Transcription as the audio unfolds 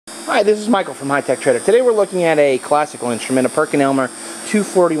Hi, this is Michael from High Tech Trader. Today we're looking at a classical instrument, a Perkin Elmer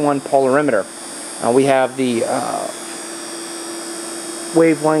 241 polarimeter. We have the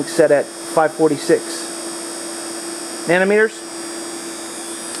wavelength set at 546 nanometers.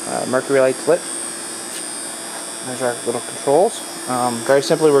 Mercury light's lit. There's our little controls. Very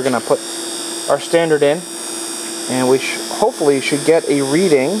simply, we're going to put our standard in, and we hopefully should get a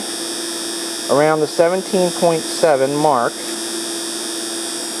reading around the 17.7 mark.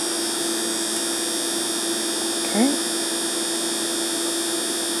 Okay.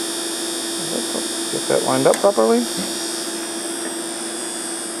 Get that lined up properly.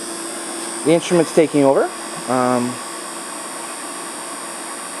 The instrument's taking over.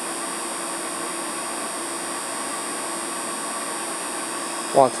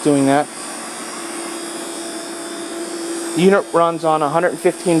 While it's doing that, the unit runs on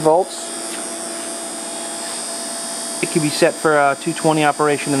 115 volts. It can be set for a 220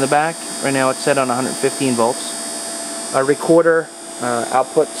 operation in the back. Right now it's set on 115 volts. Recorder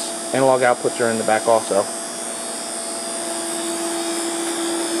outputs, analog outputs are in the back also.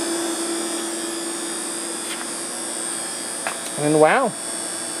 And wow,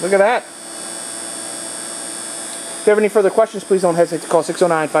 look at that. If you have any further questions, please don't hesitate to call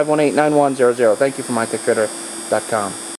 609-518-9100. Thank you from HiTechTrader.com.